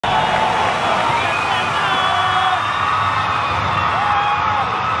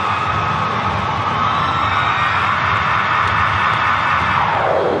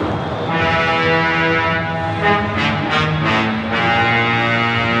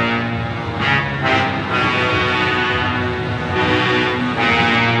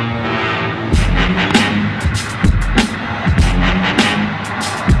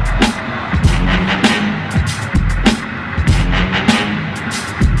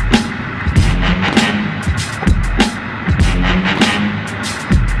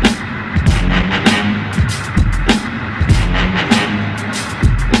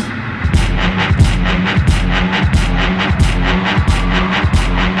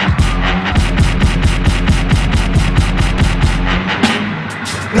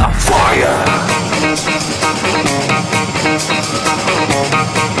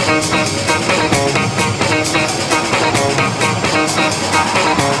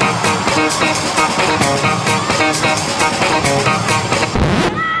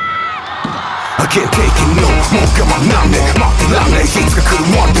can't take it no もう我慢なんね待ってらんねいつか来る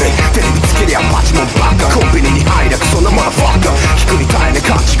one day テレビつけりゃマジもバカコンビニに入りゃクソなマラファーカー聞くに耐えね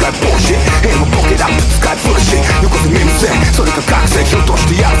勘違いボーシッ変はボケだって使いフルシよこせ耳せそれが覚醒ひょっと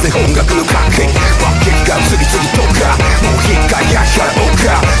してやるぜ音楽の格変爆撃が次々とかもう一回焼き払おう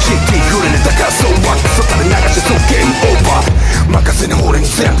か CT フルネだからそうは外で流してそうゲームオーバー任せね俺に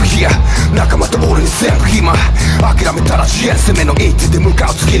全部ヒア仲間と俺に全部暇諦めたら支援攻めの一手で向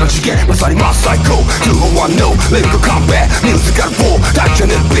かう次の次元まさに真っ最高201 no レイクカンベミュージカル4大チャン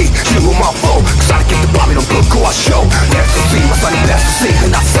ネル B 15万4腐り切ってバミのぶっ壊しショーベスト C まさにベスト C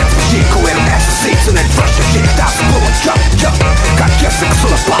な説明超える SC 常にフレッシュシーダンスブロージャンプジャンプかき消すク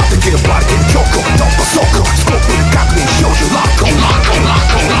ソなパーできるバリケーチョコ突破速スコープで確認少女ラッコ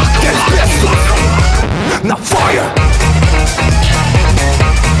Get best Now fire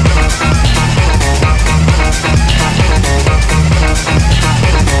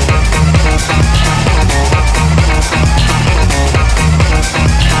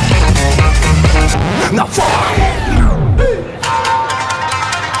Now fire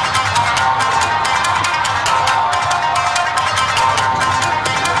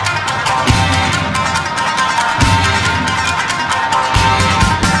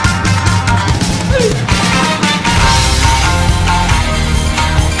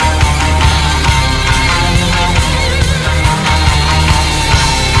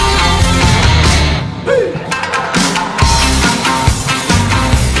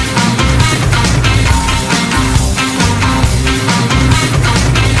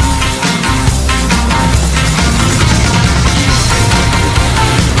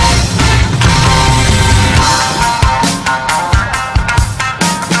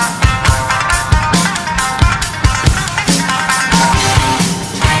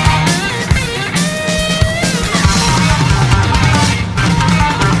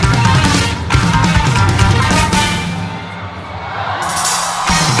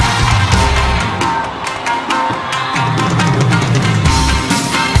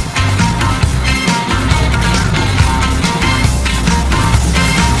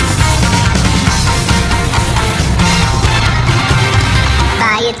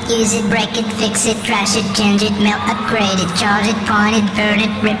Use it, break it, fix it, trash it, change it, melt, upgrade it, charge it, point it, burn it,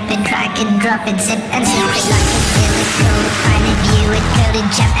 rip it, track it, drop it, zip and snip it, lock it, fill it, code it, find it, view it, code it,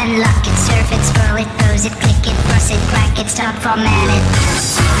 jump and lock it, surf it, scroll it, pose it, click it, cross it, crack it, stop, format it.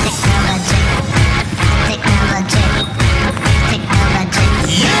 Technology, technology, technology.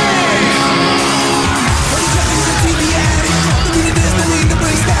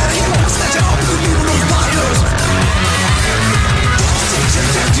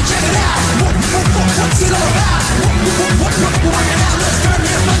 Check it out. What's it all about? Work it out. Let's turn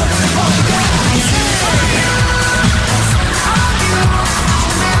this motherfucker on.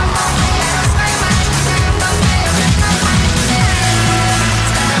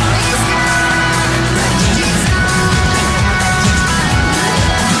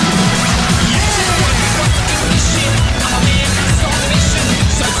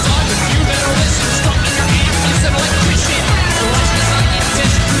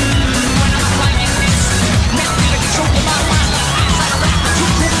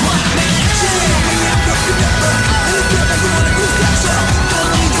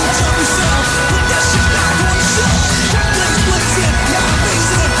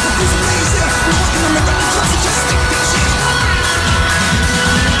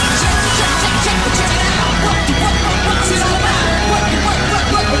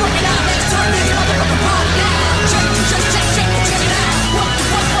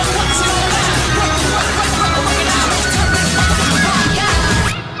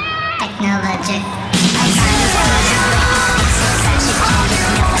 Technology.